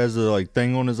dude who has the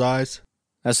thing on his eyes?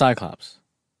 That's Cyclops.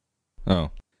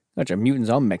 Oh. Bunch of mutants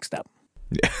all mixed up.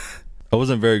 Yeah. I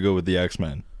wasn't very good with the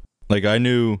X-Men. I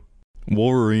knew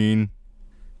Wolverine.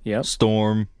 Yep.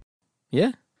 Storm.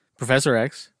 Yeah. Professor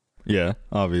X. Yeah,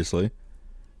 obviously.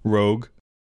 Rogue.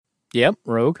 Yep,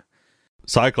 Rogue.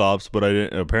 Cyclops, but I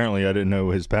didn't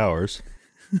know his powers.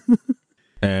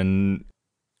 And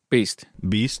Beast.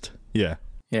 Yeah.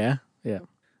 Yeah.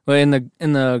 Well, in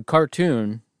the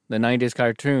cartoon, the 90s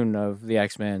cartoon of the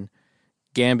X-Men,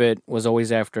 Gambit was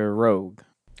always after Rogue.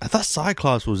 I thought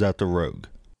Cyclops was after Rogue.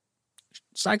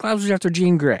 Cyclops was after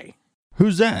Jean Grey.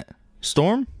 Who's that?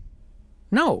 Storm?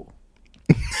 No.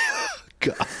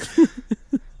 God.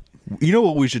 You know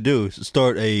what we should do?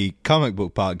 Start a comic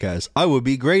book podcast. I would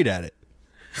be great at it.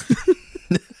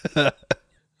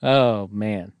 Oh,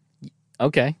 man.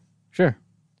 Okay, sure.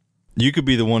 You could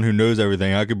be the one who knows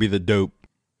everything. I could be the dope.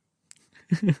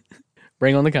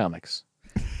 Bring on the comics.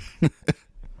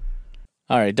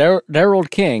 All right, Daryl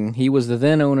King, he was the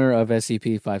then owner of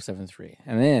SCP-573.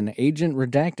 And then Agent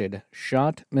Redacted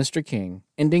shot Mr. King,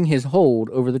 ending his hold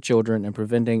over the children and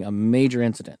preventing a major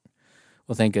incident.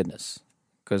 Well, thank goodness,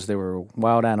 because they were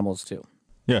wild animals too.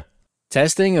 Yeah.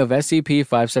 Testing of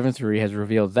SCP-573 has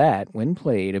revealed that, when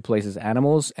played, it places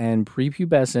animals and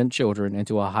prepubescent children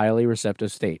into a highly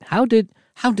receptive state. How did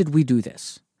we do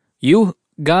this? You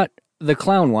got the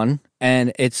clown one,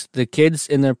 and it's the kids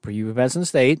in the prepubescent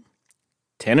state,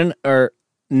 9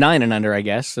 and under, I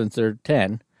guess, since they're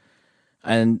 10,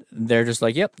 and they're just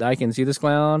like, yep, I can see this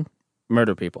clown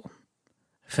murder people.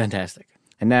 Fantastic.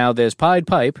 And now this Pied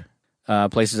Pipe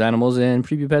places animals and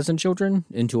prepubescent children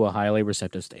into a highly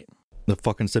receptive state. The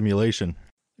fucking simulation.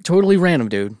 Totally random,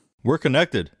 dude. We're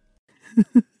connected.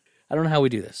 I don't know how we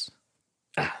do this.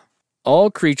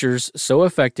 All creatures so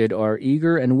affected are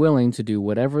eager and willing to do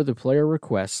whatever the player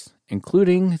requests,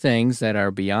 including things that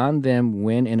are beyond them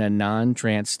when in a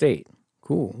non-trance state.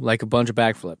 Cool. Like a bunch of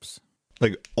backflips.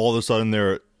 Like, all of a sudden,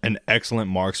 they're an excellent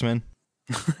marksman.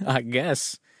 I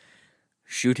guess.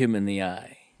 Shoot him in the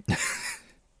eye.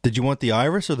 Did you want the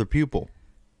iris or the pupil?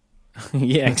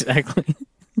 Yeah, exactly.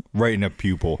 Right in a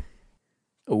pupil.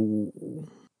 Oh.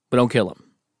 But don't kill him.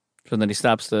 So then he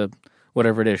stops the,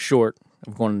 whatever it is, short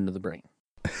of going into the brain.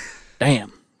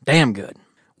 Damn good.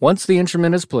 Once the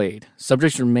instrument is played,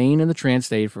 subjects remain in the trance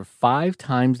state for 5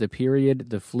 times the period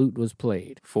the flute was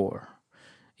played for.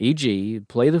 E.g.,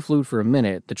 play the flute for a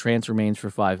minute, the trance remains for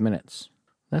 5 minutes.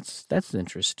 That's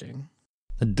interesting.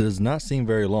 It does not seem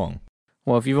very long.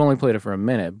 Well, if you've only played it for a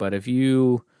minute, but if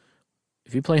you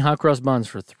play Hot Cross Buns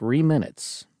for 3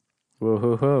 minutes,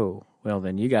 whoa, well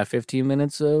then you got 15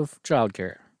 minutes of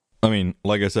childcare. I mean,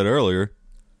 like I said earlier,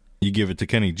 you give it to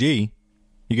Kenny G,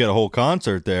 you get a whole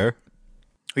concert there.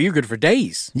 Oh, you're good for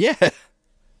days. Yeah.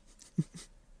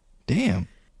 Damn.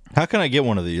 How can I get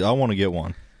one of these? I want to get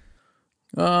one.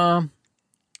 Well,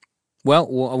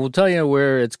 we'll tell you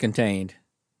where it's contained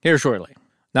here shortly.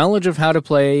 Knowledge of how to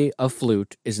play a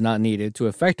flute is not needed to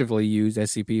effectively use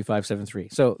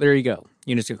SCP-573. So there you go.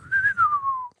 You just go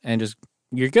and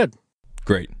you're good.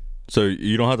 Great. So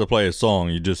you don't have to play a song,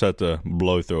 you just have to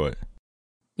blow through it.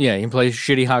 Yeah, you can play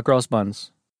shitty Hot Cross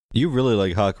Buns. You really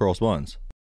like Hot Cross Buns.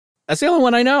 That's the only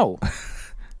one I know.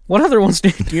 What other ones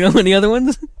do you know any other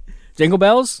ones? Jingle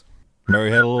Bells? Mary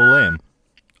Had a Little Lamb.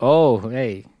 Oh,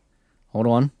 hey. Hold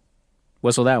on.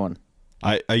 Whistle that one.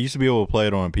 I used to be able to play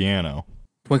it on a piano.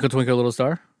 Twinkle, Twinkle, Little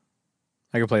Star?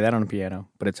 I could play that on a piano,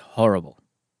 but it's horrible.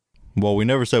 Well, we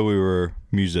never said we were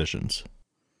musicians.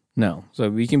 No,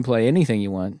 so you can play anything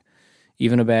you want,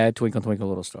 even a bad Twinkle, Twinkle,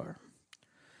 Little Star.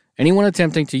 Anyone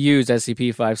attempting to use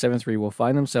SCP-573 will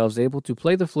find themselves able to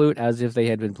play the flute as if they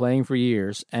had been playing for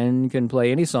years and can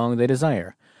play any song they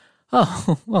desire.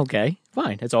 Oh, okay,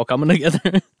 fine. It's all coming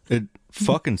together. It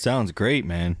fucking sounds great,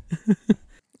 man.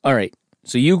 All right,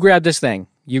 so you grab this thing.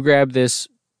 You grab this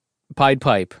Pied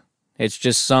Pipe. It's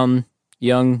just some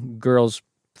young girl's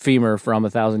femur from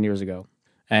 1,000 years ago.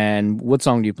 And what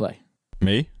song do you play?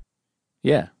 Me?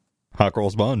 Yeah. Hot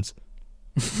Cross Buns.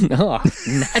 Oh,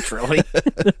 naturally.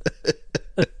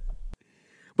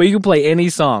 But you can play any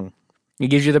song. It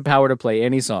gives you the power to play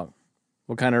any song.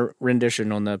 What kind of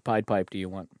rendition on the Pied Pipe do you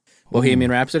want?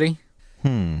 Bohemian Rhapsody?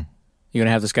 You gonna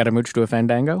have the Scaramouche do a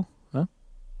fandango? Huh?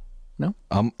 No?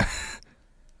 I'm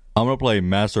gonna play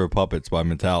Master of Puppets by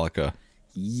Metallica.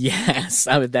 Yes,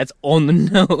 I mean, that's on the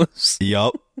nose.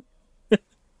 Yup.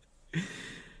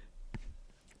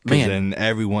 Man. Then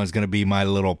everyone's gonna be my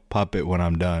little puppet when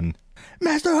I'm done.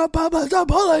 Master of Puppets, I'm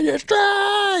pulling your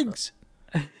strings!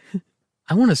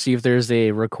 I want to see if there's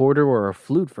a recorder or a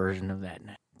flute version of that.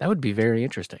 That would be very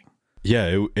interesting.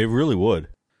 Yeah, it really would.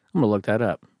 I'm going to look that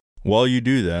up. While you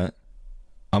do that,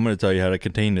 I'm going to tell you how to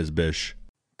contain this bish.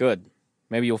 Good.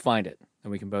 Maybe you'll find it,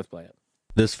 and we can both play it.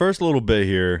 This first little bit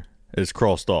here is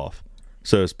crossed off.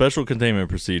 So special containment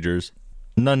procedures,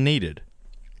 none needed.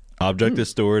 Object is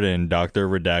stored in Dr.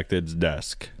 Redacted's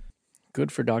desk.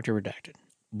 Good for Dr. Redacted.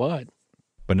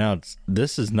 But now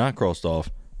this is not crossed off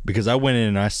because I went in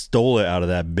and I stole it out of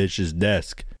that bitch's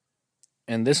desk.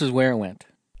 And this is where it went.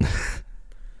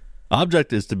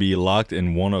 Object is to be locked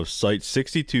in one of Site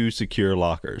 62 secure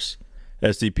lockers.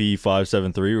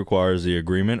 SCP-573 requires the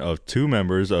agreement of 2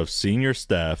 members of senior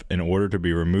staff in order to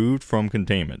be removed from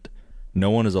containment.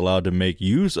 No one is allowed to make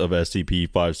use of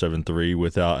SCP-573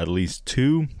 without at least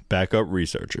 2 backup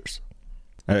researchers.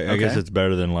 I guess it's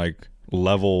better than like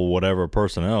level whatever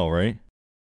personnel, right?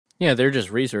 Yeah, they're just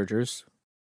researchers.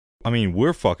 I mean,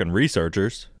 we're fucking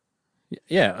researchers.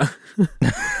 Yeah.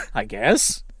 I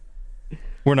guess.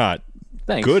 We're not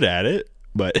Thanks. good at it.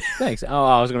 but Thanks. Oh,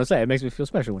 I was going to say, it makes me feel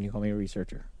special when you call me a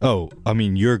researcher. I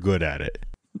mean, you're good at it.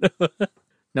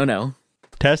 No.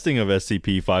 Testing of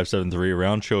SCP-573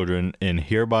 around children and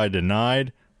hereby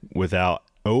denied without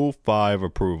O5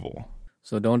 approval.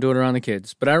 So don't do it around the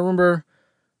kids. But I wonder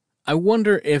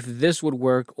if this would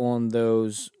work on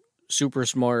those super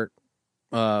smart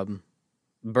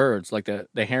birds, like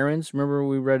the herons. Remember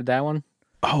we read that one?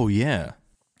 Oh, yeah.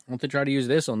 Why don't they try to use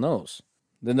this on those?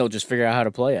 Then they'll just figure out how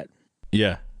to play it.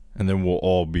 Yeah. And then we'll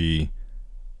all be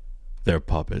their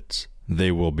puppets.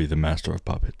 They will be the master of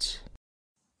puppets.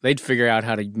 They'd figure out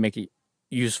how to make it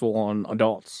useful on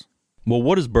adults. Well,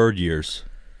 what is bird years?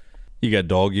 You got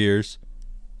dog years.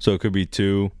 So it could be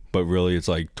 2, but really it's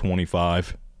like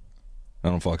 25. I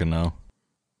don't fucking know.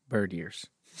 Bird years.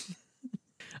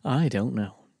 I don't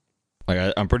know.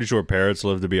 Like I'm pretty sure parrots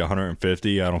live to be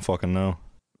 150. I don't fucking know.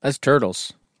 That's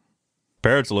turtles.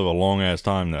 Parrots live a long ass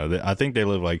time though. I think they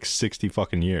live like 60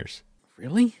 fucking years.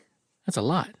 Really? That's a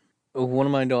lot. One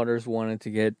of my daughters wanted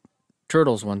to get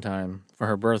turtles one time for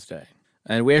her birthday.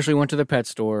 And we actually went to the pet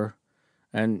store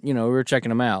and, we were checking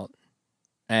them out.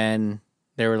 And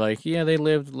they were like, yeah, they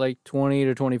lived like 20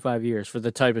 to 25 years for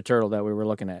the type of turtle that we were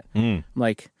looking at. I'm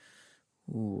like,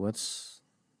 ooh, it's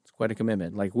quite a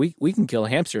commitment. Like, we can kill a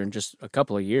hamster in just a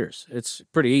couple of years. It's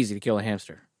pretty easy to kill a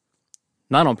hamster.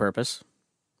 Not on purpose.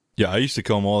 Yeah, I used to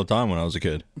kill them all the time when I was a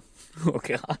kid. Oh,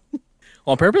 God.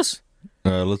 On purpose?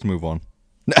 Let's move on.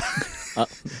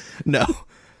 No,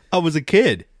 I was a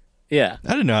kid. Yeah. I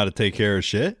didn't know how to take care of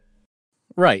shit.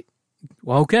 Right.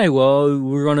 Well, okay, well,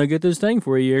 we're going to get this thing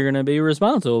for you. You're going to be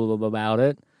responsible about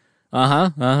it.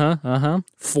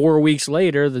 4 weeks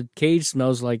later, the cage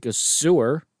smells like a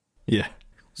sewer. Yeah.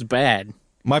 It's bad.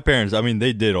 My parents, I mean,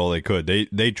 they did all they could.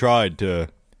 They tried to,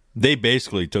 they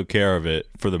basically took care of it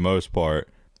for the most part,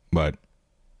 but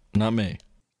not me.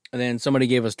 And then somebody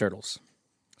gave us turtles.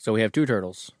 So we have 2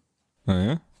 turtles. Oh,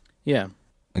 yeah? Yeah.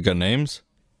 I got names?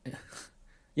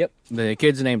 Yep. The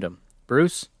kids named them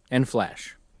Bruce and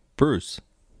Flash. Bruce.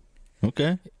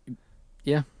 Okay.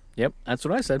 Yeah. Yep. That's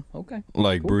what I said. Okay.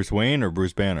 Like cool. Bruce Wayne or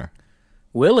Bruce Banner?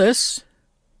 Willis.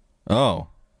 Oh.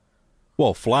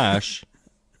 Well, Flash.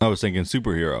 I was thinking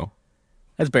superhero.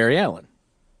 That's Barry Allen.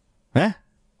 Huh?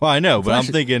 Well, I know, but Flash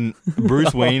I'm thinking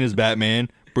Bruce Wayne is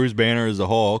Batman. Bruce Banner is the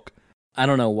Hulk. I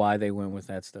don't know why they went with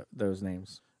those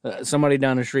names. Somebody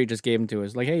down the street just gave them to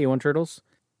us. Like, hey, you want turtles?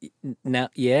 No.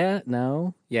 Yeah.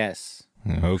 No. Yes.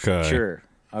 Okay. Sure.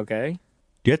 Okay.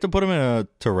 Do you have to put them in a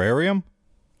terrarium?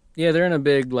 Yeah, they're in a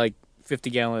big, like,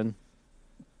 50-gallon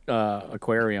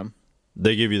aquarium.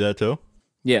 They give you that too?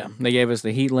 Yeah, they gave us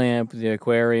the heat lamp, the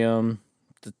aquarium,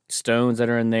 the stones that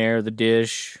are in there, the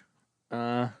dish.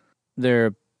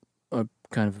 They're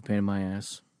kind of a pain in my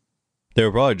ass. They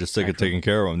were probably just sick of taking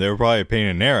care of them. They were probably a pain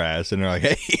in their ass, and they're like,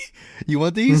 hey, you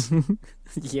want these?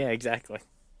 Yeah, exactly.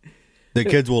 The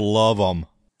kids will love them.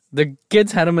 The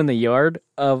kids had them in the yard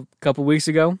a couple weeks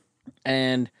ago,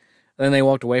 and then they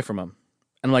walked away from them.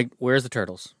 I'm like, where's the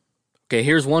turtles? Okay,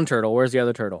 here's one turtle. Where's the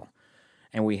other turtle?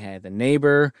 And we had the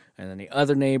neighbor, and then the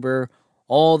other neighbor,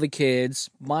 all the kids,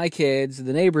 my kids,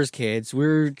 the neighbor's kids.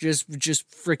 We're just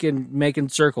freaking making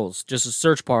circles, just a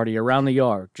search party around the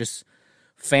yard, just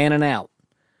fanning out.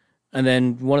 And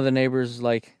then one of the neighbors is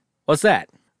like, what's that?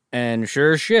 And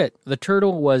sure as shit, the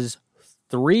turtle was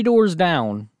 3 doors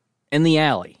down in the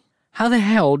alley. How the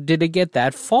hell did it get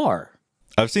that far?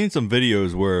 I've seen some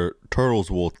videos where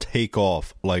turtles will take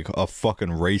off like a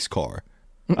fucking race car.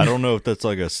 I don't know if that's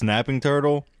like a snapping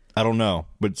turtle. I don't know.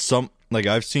 But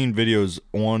I've seen videos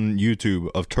on YouTube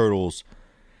of turtles.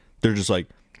 They're just like,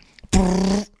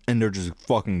 and they're just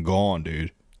fucking gone,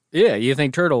 dude. Yeah, you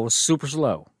think turtle was super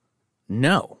slow.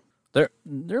 No. They're a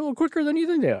little quicker than you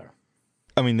think they are.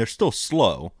 I mean, they're still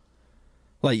slow.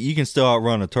 Like, you can still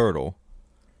outrun a turtle.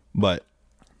 But...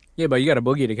 yeah, but you got a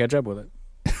boogie to catch up with it.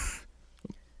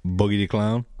 Boogie the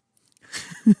Clown?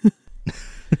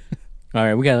 All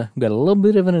right, we got a little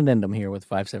bit of an addendum here with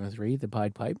 573, the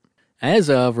Pied Pipe. As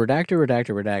of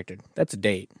redacted. That's a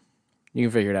date. You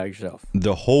can figure it out yourself.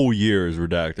 The whole year is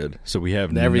redacted, so we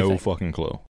have no fucking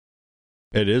clue.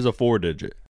 It is a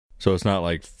 4-digit, so it's not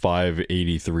like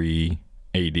 583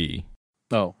 AD.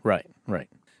 Oh, right.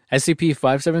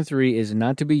 SCP-573 is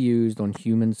not to be used on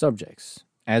human subjects.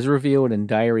 As revealed in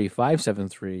Diary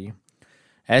 573,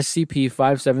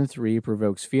 SCP-573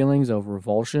 provokes feelings of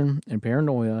revulsion and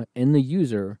paranoia in the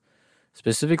user,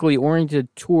 specifically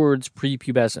oriented towards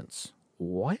prepubescence.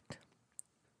 What?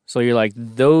 So you're like,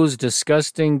 those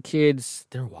disgusting kids,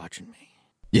 they're watching me.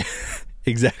 Yeah,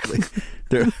 exactly.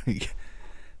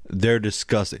 They're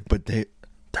disgusting, but they're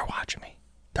watching me.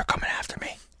 They're coming after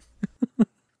me.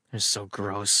 They're so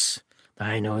gross.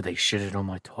 I know they shitted on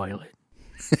my toilet.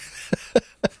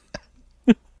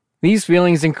 These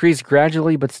feelings increase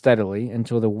gradually but steadily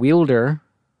until the wielder,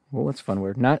 well, that's a fun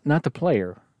word, not the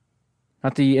player,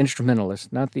 not the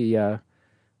instrumentalist, not the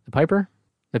piper,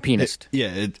 the pianist.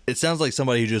 It sounds like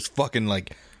somebody who just fucking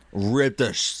like ripped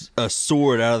a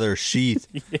sword out of their sheath.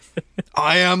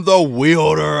 I am the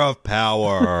wielder of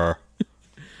power.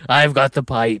 I've got the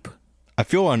pipe. I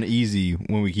feel uneasy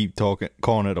when we keep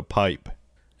calling it a pipe.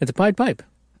 It's a Pied Pipe.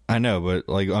 I know, but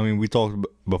like, I mean, we talked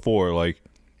before, like,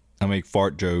 I make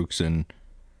fart jokes, and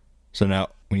so now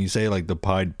when you say like the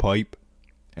Pied Pipe,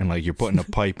 and like you're putting a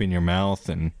pipe in your mouth,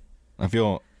 and I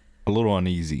feel a little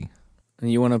uneasy.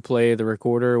 And you want to play the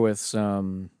recorder with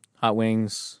some hot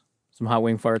wings, some hot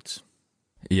wing farts?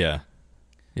 Yeah,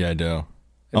 I do.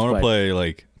 It's I want to Pipe. play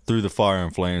like Through the Fire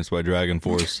and Flames by Dragon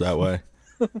Force that way.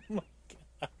 Oh my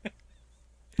God.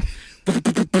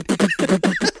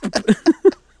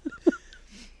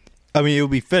 I mean, it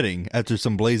would be fitting after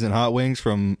some blazing hot wings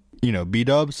from,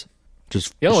 B-dubs.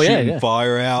 Just Oh, yeah, shooting yeah.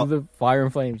 fire out. The fire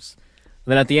and flames.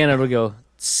 And then at the end, it'll go.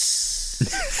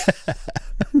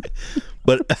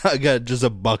 But I got just a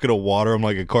bucket of water. I'm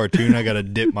like a cartoon. I got to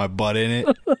dip my butt in it.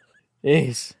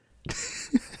 Yes.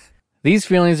 These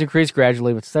feelings increase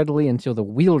gradually but steadily until the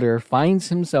wielder finds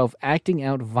himself acting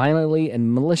out violently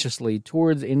and maliciously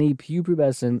towards any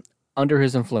pubescent under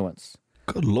his influence.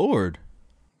 Good Lord.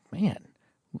 Man.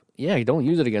 Yeah, you don't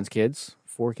use it against kids,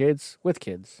 for kids, with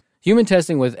kids. Human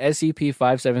testing with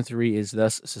SCP-573 is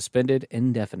thus suspended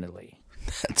indefinitely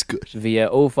That's good. via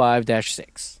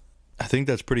 05-6. I think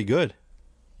that's pretty good.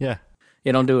 Yeah.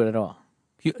 Yeah, don't do it at all.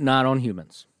 Not on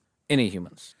humans. Any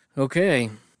humans. Okay,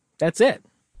 that's it.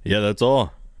 Yeah, that's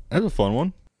all. That's a fun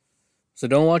one. So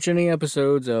don't watch any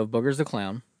episodes of Boogers the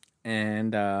Clown,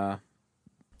 and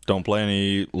Don't play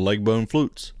any leg bone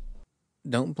flutes.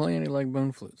 don't play any leg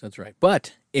bone flutes. That's right.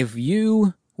 But if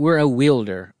you were a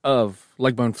wielder of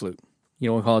leg bone flute, you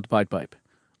don't call it the Pied Pipe,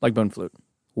 leg bone flute,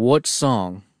 what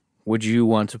song would you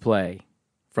want to play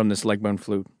from this leg bone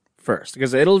flute first?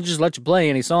 Because it'll just let you play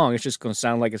any song. It's just going to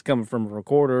sound like it's coming from a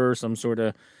recorder or some sort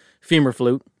of femur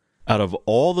flute. Out of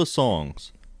all the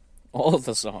songs, All of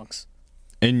the songs.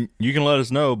 and you can let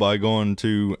us know by going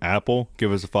to Apple,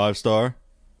 give us a 5-star.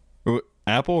 Or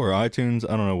Apple or iTunes,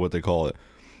 I don't know what they call it.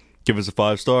 Give us a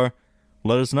 5-star.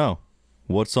 Let us know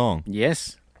what song.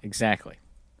 Yes, exactly.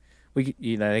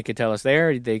 They could tell us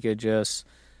there. They could just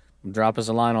drop us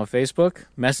a line on Facebook,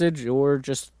 message, or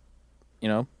just,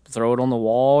 throw it on the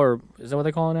wall, or is that what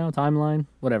they call it now? Timeline?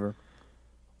 Whatever.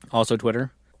 Also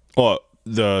Twitter. Oh,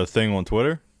 the thing on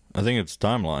Twitter? I think it's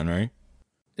timeline, right?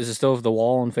 Is it still the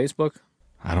wall on Facebook?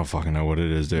 I don't fucking know what it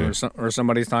is, dude. Or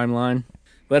somebody's timeline?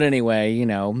 But anyway,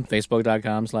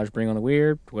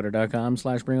 Facebook.com/BringOnTheWeird,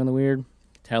 Twitter.com/BringOnTheWeird.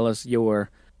 Tell us your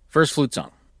first flute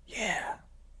song.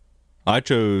 I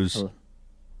chose Hello.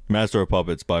 Master of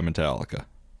Puppets by Metallica.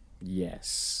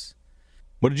 Yes.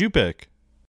 What did you pick?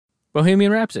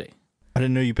 Bohemian Rhapsody. I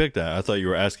didn't know you picked that. I thought you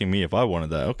were asking me if I wanted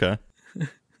that. Okay. Is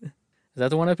that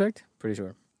the one I picked? Pretty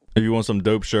sure. If you want some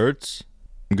dope shirts,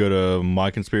 go to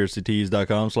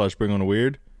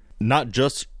myconspiracytees.com/BringOnTheWeird. Not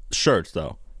just shirts,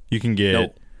 though. You can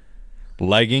get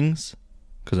leggings,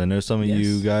 because I know some of Yes.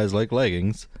 you guys like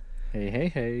leggings.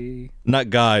 Hey. Not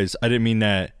guys. I didn't mean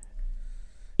that.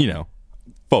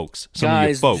 Folks. Some of you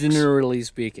Guys, folks. generally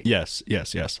speaking. Yes.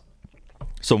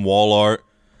 Some wall art,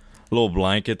 a little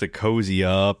blanket to cozy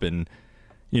up, and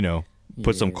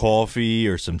put some coffee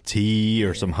or some tea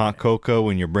or some hot cocoa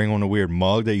in your Bring On the Weird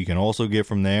mug that you can also get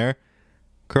from there.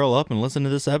 Curl up and listen to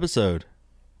this episode.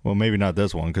 Well, maybe not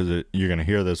this one, because you're going to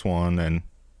hear this one and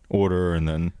order, and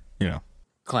then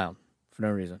Clown. For no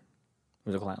reason. It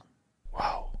was a clown.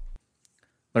 Wow.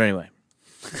 But anyway.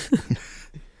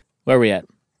 Where are we at?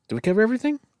 Did we cover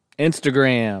everything?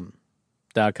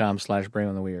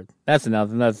 Instagram.com/BringOnTheWeird. That's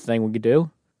another thing we could do.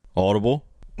 Audible.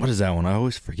 What is that one? I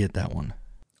always forget that one.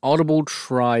 Audible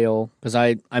trial, because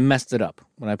I messed it up.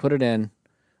 When I put it in,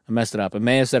 I messed it up. I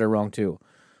may have said it wrong too.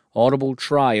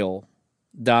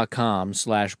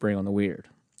 audibletrial.com/BringOnTheWeird.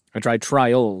 I tried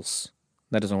trials.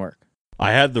 That doesn't work.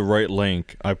 I had the right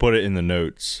link. I put it in the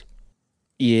notes.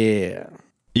 Yeah.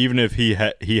 Even if he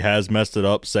has messed it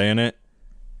up saying it,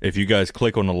 if you guys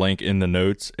click on the link in the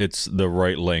notes, it's the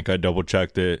right link. I double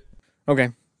checked it.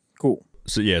 Okay. Cool.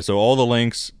 So all the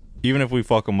links, even if we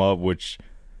fuck them up, which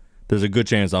there's a good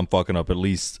chance I'm fucking up at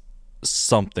least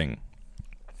something.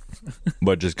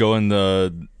 But just go in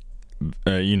the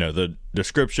the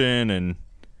description and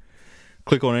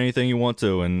click on anything you want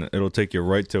to, and it'll take you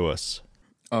right to us.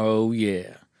 Oh,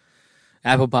 yeah.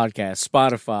 Apple Podcasts,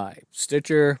 Spotify,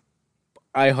 Stitcher,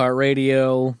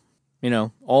 iHeartRadio, You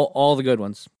know, all the good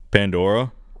ones.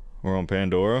 Pandora. We're on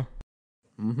Pandora.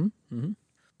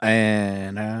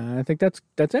 And I think that's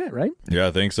it, right? Yeah,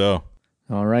 I think so.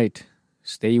 All right.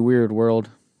 Stay weird, world.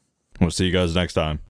 We'll see you guys next time.